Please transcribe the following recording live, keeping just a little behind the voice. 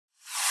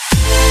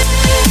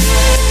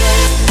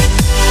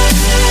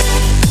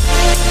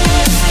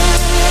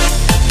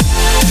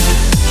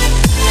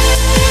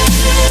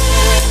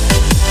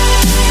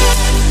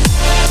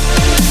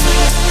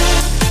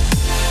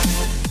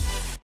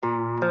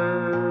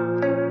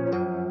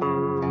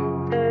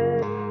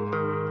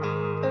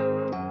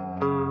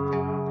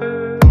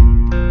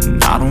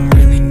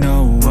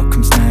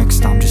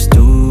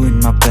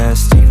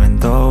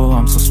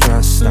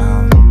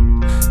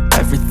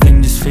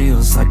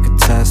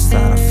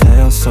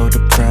so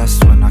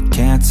depressed when I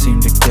can't seem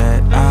to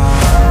get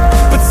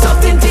out. But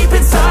something deep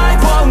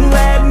inside won't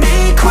let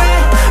me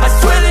quit. I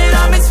swear that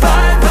I'm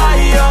inspired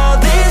by all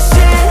this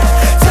shit.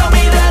 Tell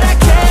me that I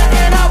can't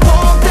and I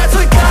won't. That's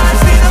what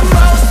guides me the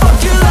most. Fuck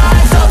your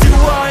lies, I'll do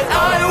what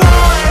I want.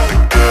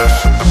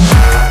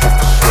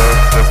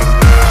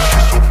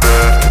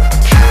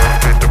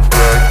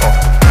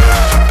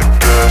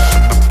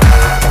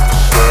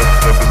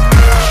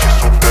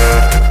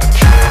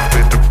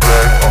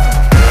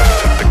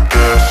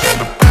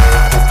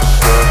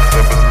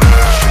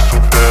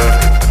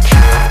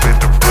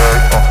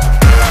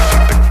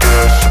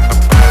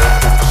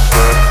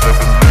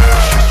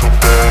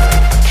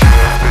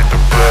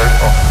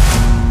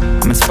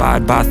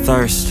 Inspired by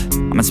thirst,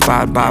 I'm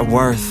inspired by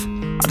worth.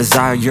 I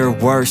desire your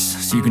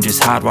worst, so you can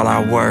just hide while I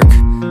work.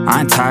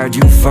 I ain't tired,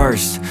 you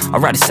first. I'll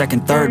write a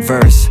second, third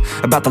verse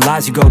about the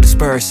lies you go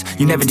disperse.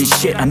 You never did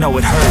shit, I know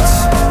it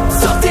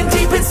hurts. Something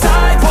deep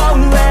inside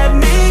won't let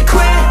me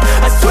quit.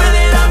 I swear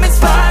that I'm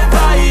inspired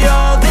by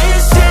all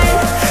this shit.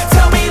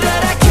 Tell me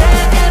that I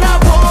can't and I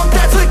won't.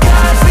 That's what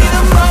guides me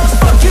the most.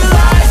 Fuck your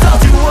lies, I'll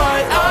do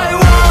what I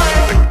want.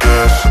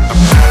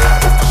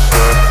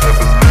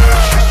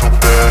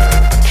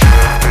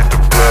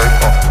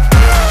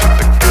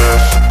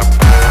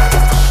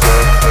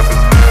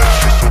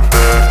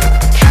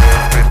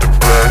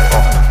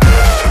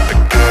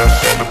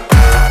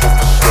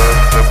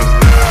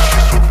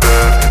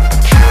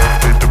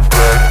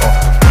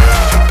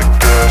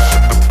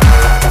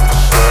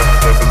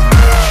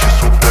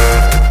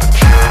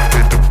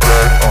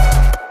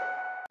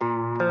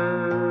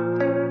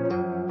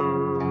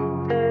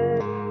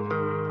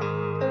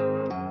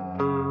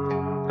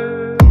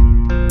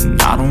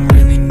 I don't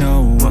really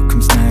know what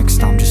comes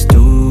next. I'm just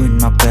doing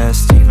my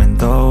best, even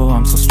though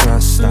I'm so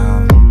stressed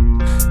out.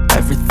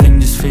 Everything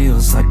just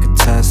feels like a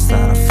test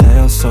that I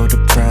fail, so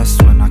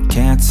depressed when I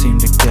can't seem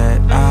to get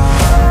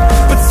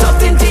out. But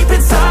something deep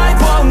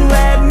inside won't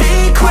let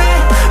me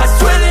quit. I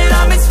swear that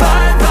I'm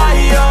inspired by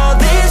all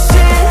this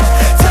shit.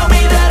 Tell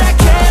me that I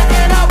can't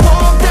and I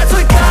won't. That's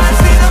what guides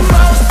me the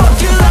most. Fuck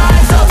your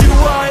lies, I'll do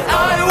what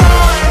I want.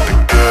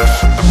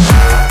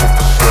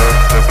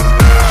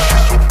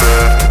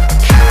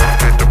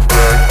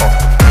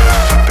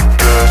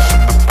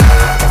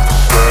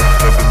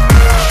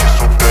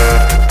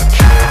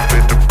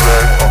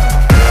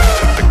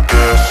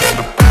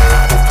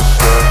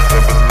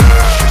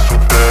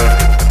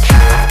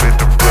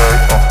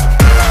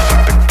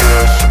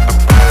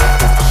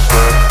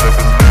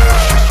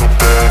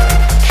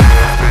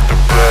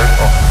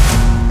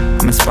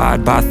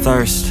 Inspired by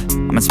thirst,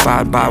 I'm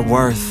inspired by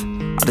worth.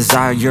 I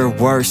desire your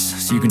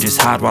worst, so you can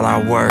just hide while I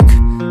work.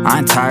 I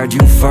ain't tired,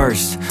 you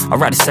first. I'll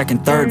write a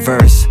second, third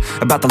verse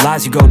about the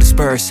lies you go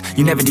disperse.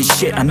 You never did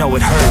shit, I know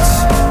it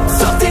hurts.